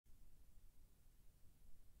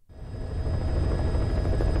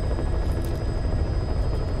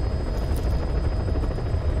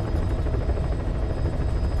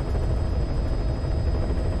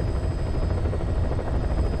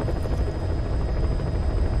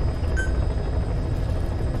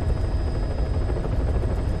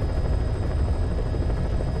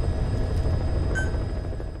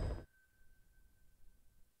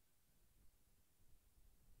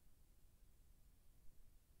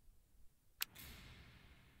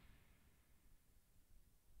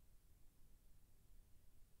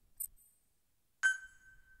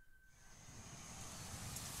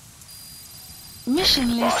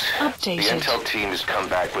Mission list Boss, updated. the intel team has come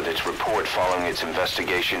back with its report following its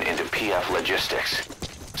investigation into PF logistics.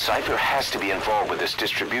 Cipher has to be involved with this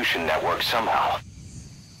distribution network somehow.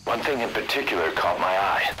 One thing in particular caught my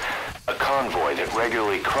eye. A convoy that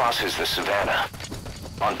regularly crosses the savannah.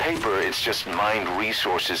 On paper, it's just mined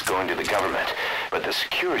resources going to the government, but the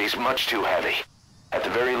security's much too heavy. At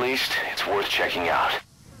the very least, it's worth checking out.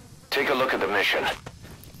 Take a look at the mission.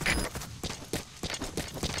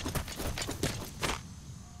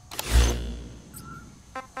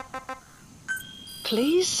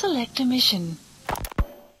 Please select a mission.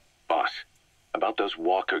 Boss, about those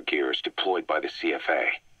walker gears deployed by the CFA.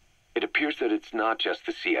 It appears that it's not just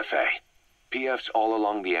the CFA. PFs all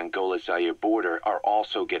along the Angola-Zaire border are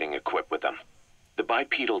also getting equipped with them. The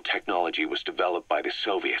bipedal technology was developed by the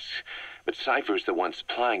Soviets, but Cipher's the one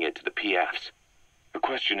supplying it to the PFs. The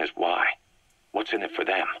question is why? What's in it for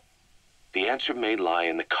them? The answer may lie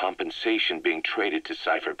in the compensation being traded to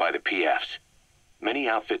Cipher by the PFs. Many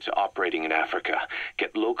outfits operating in Africa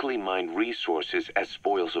get locally mined resources as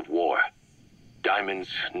spoils of war. Diamonds,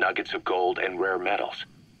 nuggets of gold, and rare metals.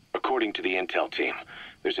 According to the intel team,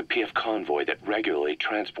 there's a PF convoy that regularly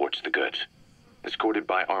transports the goods, escorted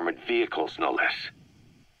by armored vehicles, no less.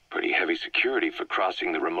 Pretty heavy security for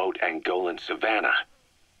crossing the remote Angolan savannah.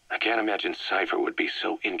 I can't imagine Cipher would be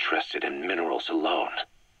so interested in minerals alone.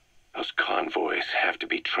 Those convoys have to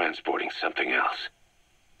be transporting something else.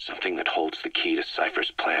 Something that holds the key to Cipher's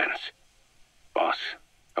plans. Boss,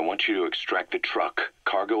 I want you to extract the truck,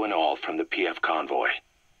 cargo and all, from the PF convoy.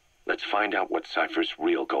 Let's find out what Cipher's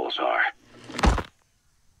real goals are.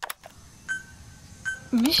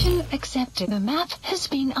 Mission accepted. The map has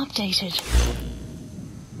been updated.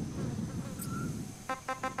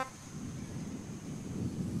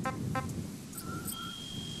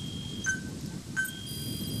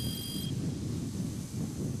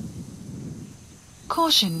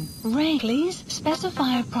 Caution. Ray, please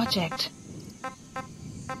specify a project.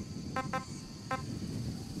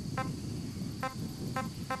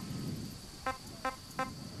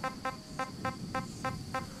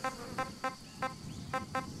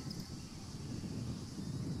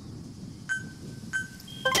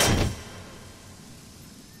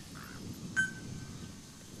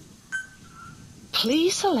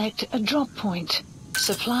 Please select a drop point.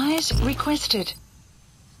 Supplies requested.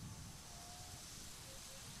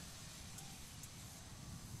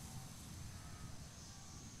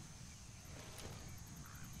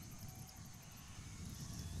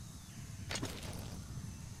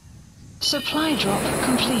 Supply drop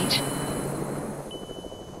complete.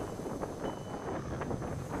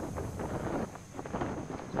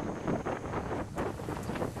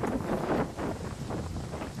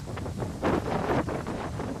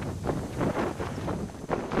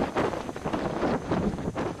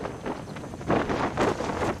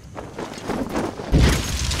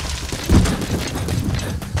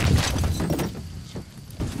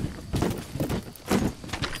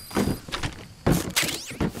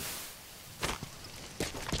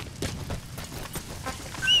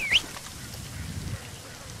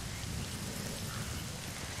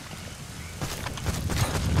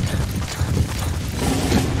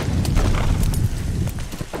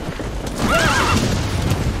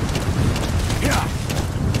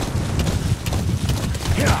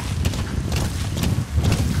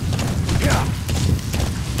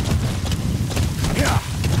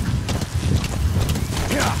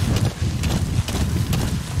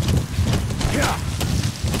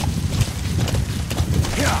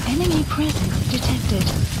 Enemy presence detected.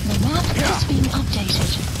 The map has been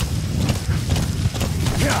updated.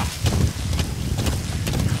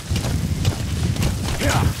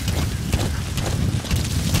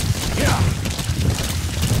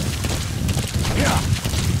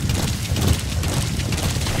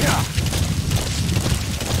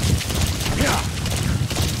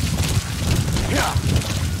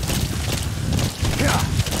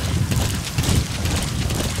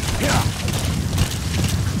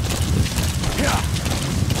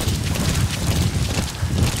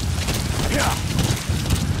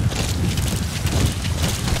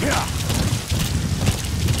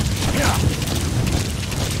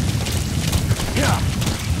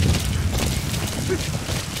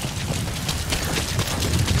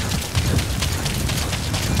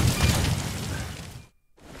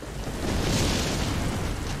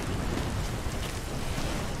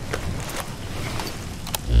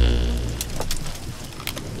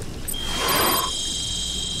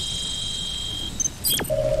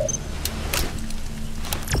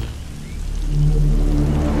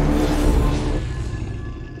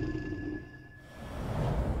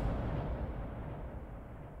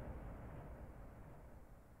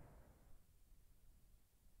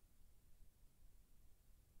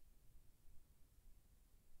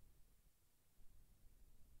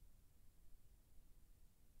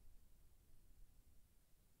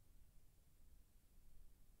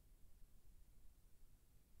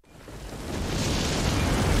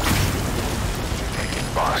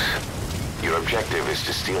 Boss, your objective is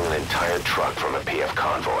to steal an entire truck from a PF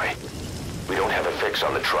convoy. We don't have a fix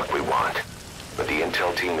on the truck we want, but the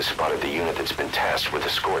intel team has spotted the unit that's been tasked with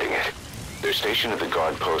escorting it. They're stationed at the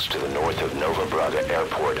guard post to the north of Nova Braga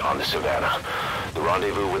Airport on the Savannah. The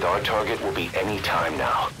rendezvous with our target will be any time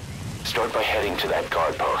now. Start by heading to that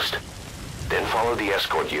guard post. Then follow the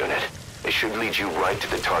escort unit. It should lead you right to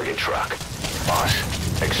the target truck. Boss,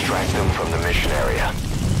 extract them from the mission area.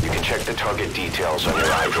 You can check the target details on your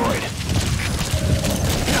iDroid.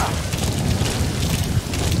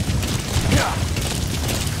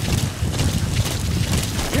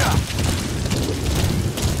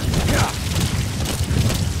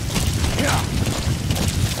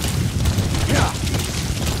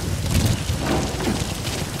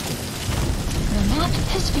 The map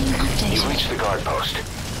has been You updated. reach the guard post.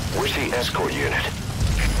 Where's the escort unit?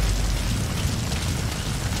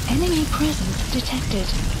 Enemy presence detected.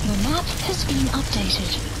 The map has been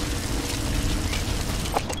updated.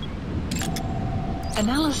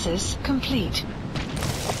 Analysis complete.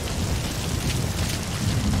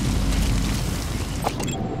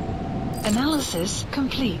 Analysis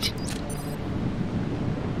complete.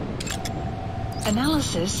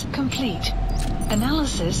 Analysis complete.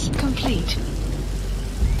 Analysis complete.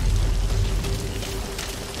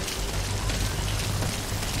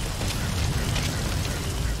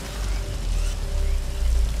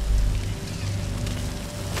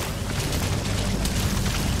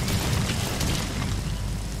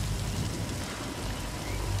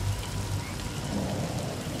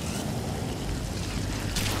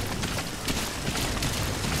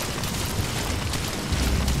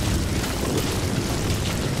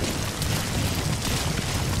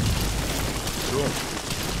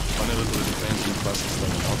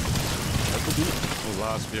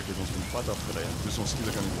 Werkelijk ons van het pad afgereden, dus ons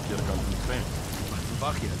skielik aan de verkeerde kant van de trein. Maar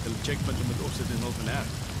verwacht je dat de checkpunten met opzetten in open air?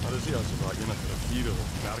 Maar dat is als er daar enige rivieren of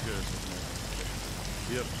bergen is.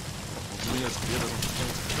 Hier, ons doen is weer dat ons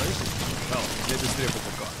trein geweest is. Wel, dit is streep op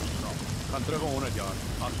elkaar. Nou, we gaan terug 100 jaar,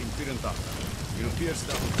 1884. Europeërs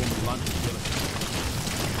dachten komen het land te spelen.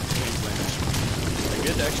 Geen kleine issue. Ik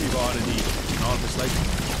weet actually waar die besluit.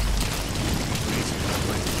 Politie is dat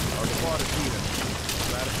klein. Nou, de vader is hier.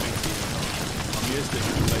 Zwaar klinkt hier. Maar meeste is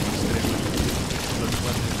het bij die streep. Dat is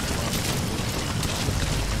wat in de vader is.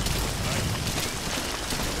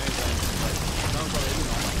 Nou, zal je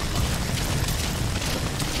doen.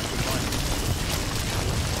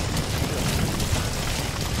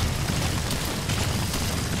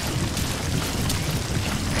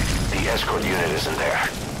 The escort unit isn't there.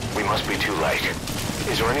 We must be too late.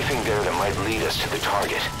 Is there anything there that might lead us to the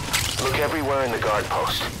target? Look everywhere in the guard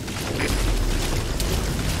post.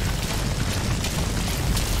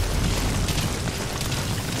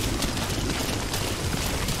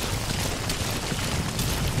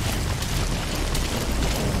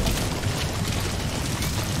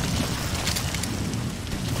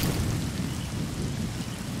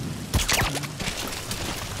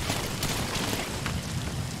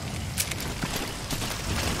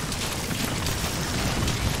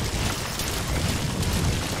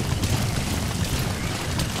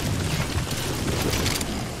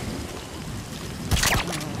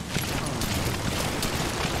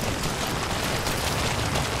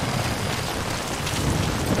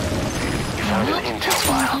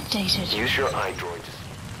 Updated. Use your iDroid.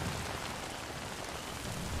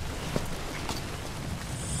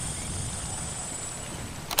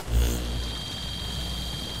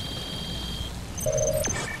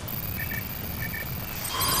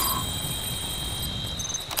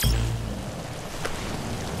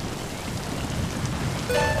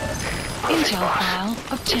 Intel file It's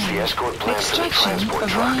the obtained. escort plan for the Extraction transport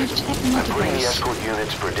truck. arrived at I'm Nova putting the Braga. escort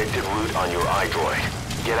unit's predicted route on your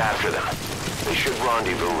iDroid. Get after them. They should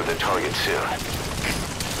rendezvous with the target soon.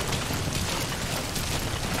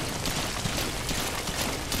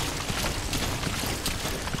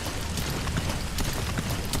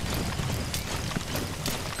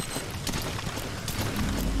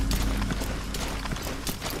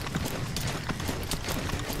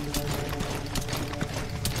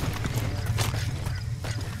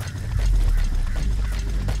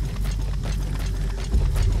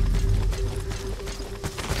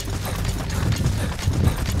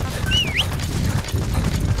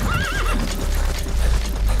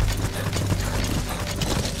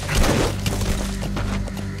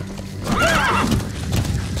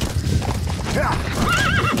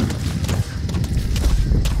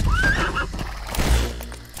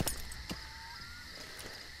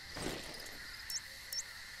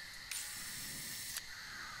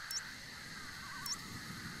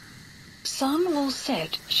 Sun will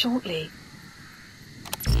set shortly.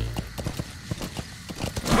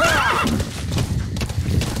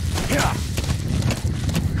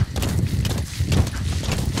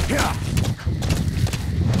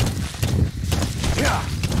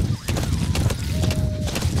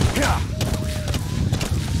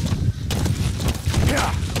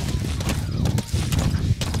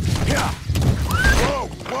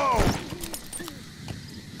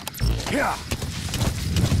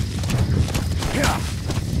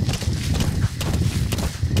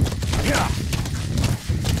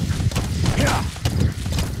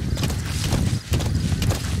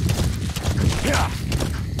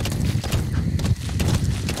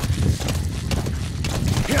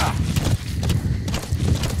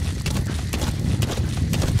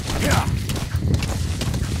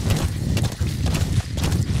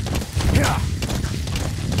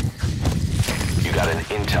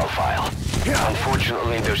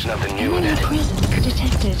 Unfortunately, there's nothing new in Enemy it. presence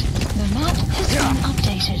detected. The map has been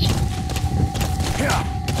updated.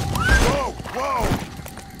 Whoa! Whoa!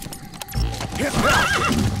 Hit that!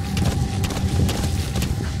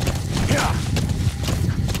 Yeah!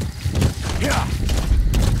 Yeah!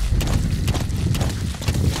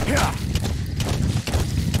 Yeah!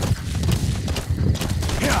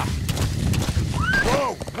 Yeah!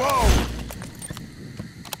 Whoa! Whoa!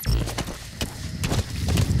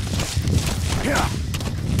 Yeah!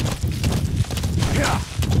 Yeah!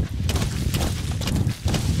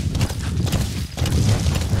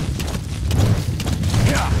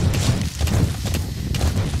 Yeah!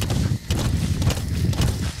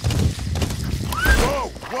 Whoa!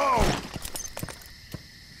 Whoa!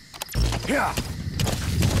 Yeah!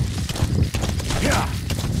 Yeah!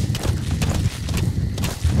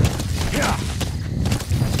 Yeah!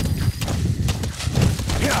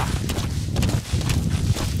 Yeah!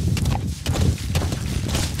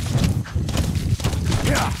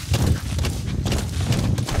 Yeah!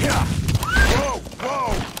 Yeah! Whoa!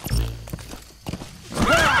 Whoa!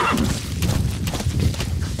 Ah!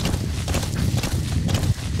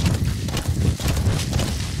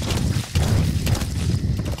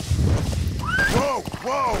 Whoa!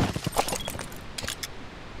 Whoa!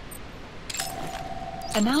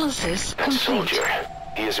 Analysis That complete. soldier,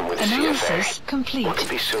 he isn't with the Analysis CFA. complete. What could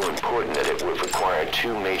be so important that it would require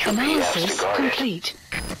 2 major PFs Analysis to guard it? complete.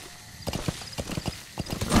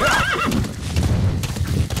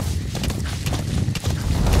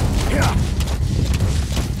 Yeah!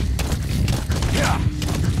 Yeah!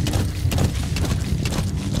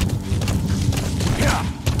 Yeah!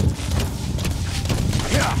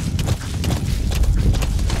 Yeah!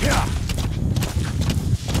 Yeah!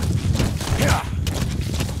 Yeah!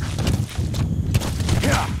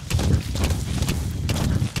 Yeah!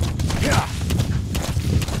 Yeah!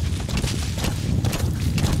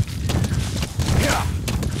 Yeah!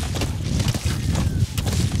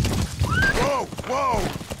 Whoa! Whoa!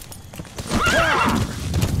 Yeah!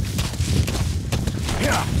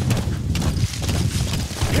 Yeah!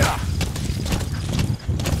 Yeah!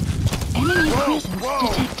 Enemy Whoa, presence whoa.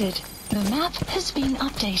 detected. The map has been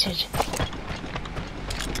updated.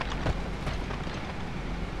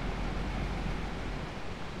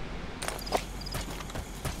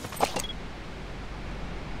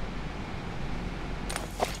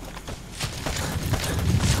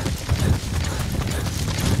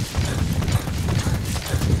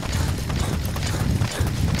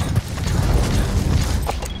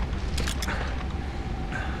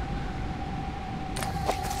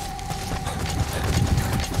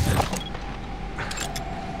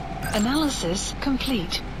 Analysis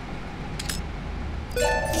complete.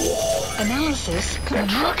 Analysis That complete.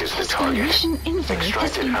 truck is the Has been target. mission info has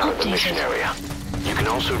Extract it been out of the mission updated. area. You can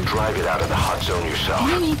also drive it out of the hot zone yourself.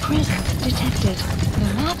 Enemy presence detected.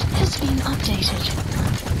 The map has been updated.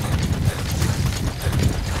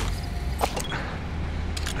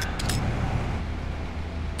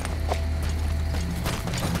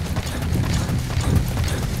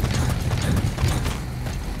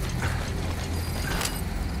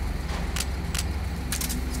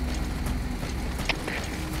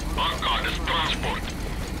 Aankaart is transport.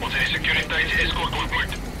 Onze securiteitsescort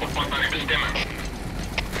ontmoet. Op pad naar uw bestemming.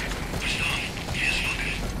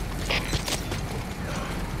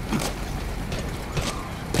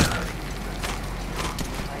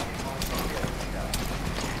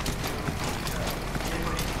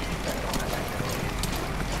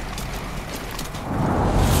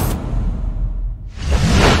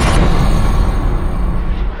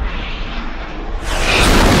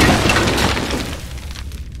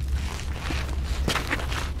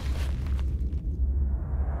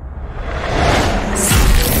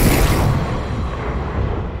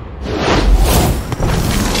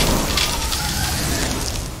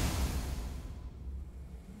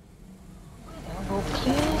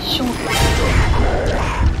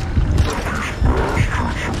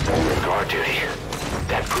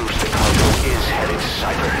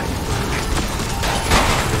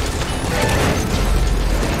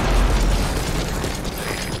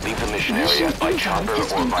 Cipher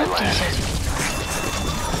has or been by land. updated.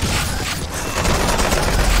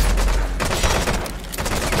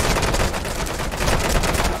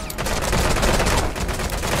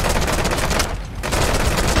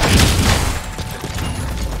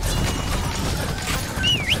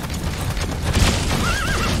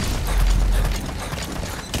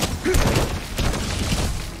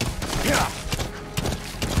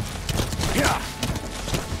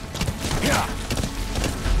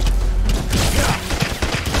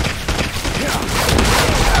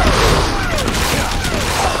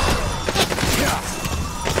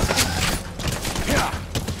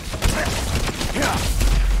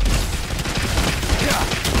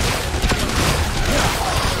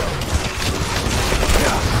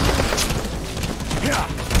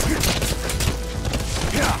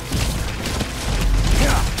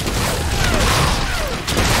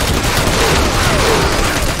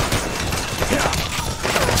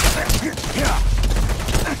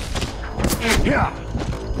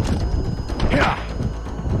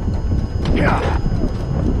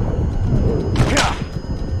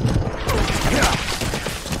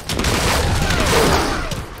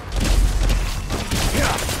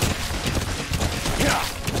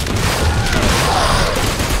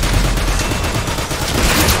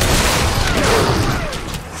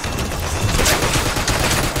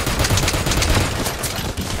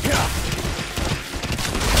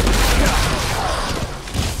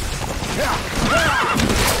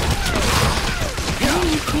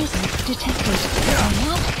 Detected. The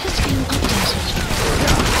map has been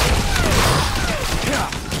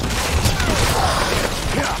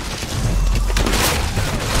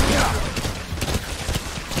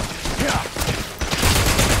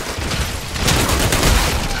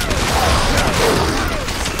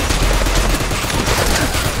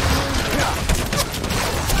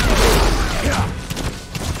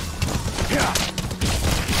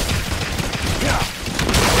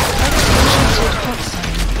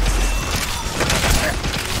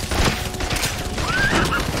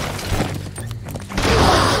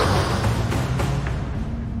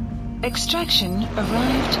Extraction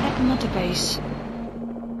arrived at Mother Base.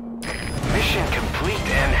 Mission complete,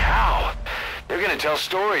 and how? They're gonna tell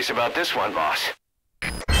stories about this one, boss.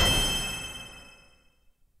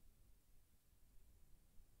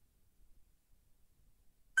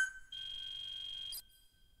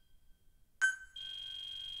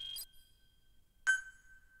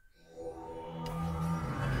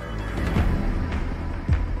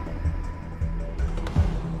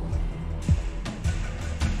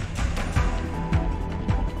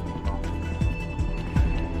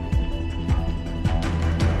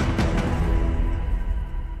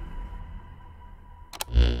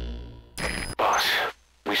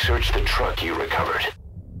 Search the truck you recovered.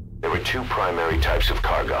 There were two primary types of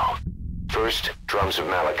cargo. First, drums of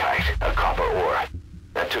malachite, a copper ore.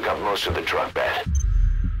 That took up most of the truck bed.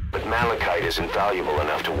 But malachite isn't valuable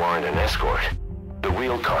enough to warrant an escort. The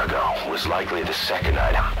real cargo was likely the second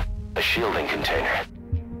item, a shielding container.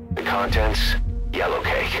 The contents, yellow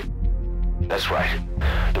cake. That's right,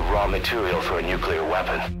 the raw material for a nuclear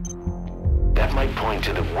weapon. That might point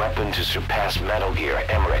to the weapon to surpass Metal Gear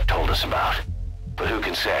Emmerich told us about. But who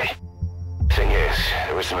can say? Thing is,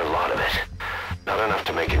 there isn't a lot of it. Not enough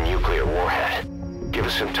to make a nuclear warhead. Give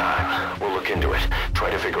us some time. We'll look into it.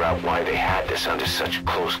 Try to figure out why they had this under such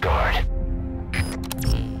close guard.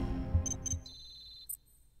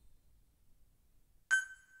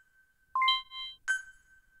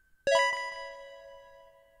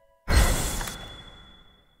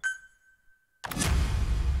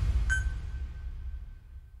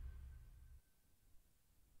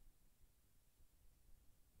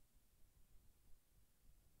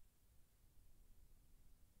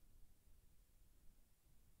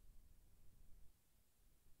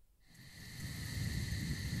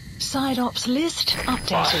 Side ops list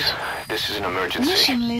updated. Boss, this is an emergency. Mission list.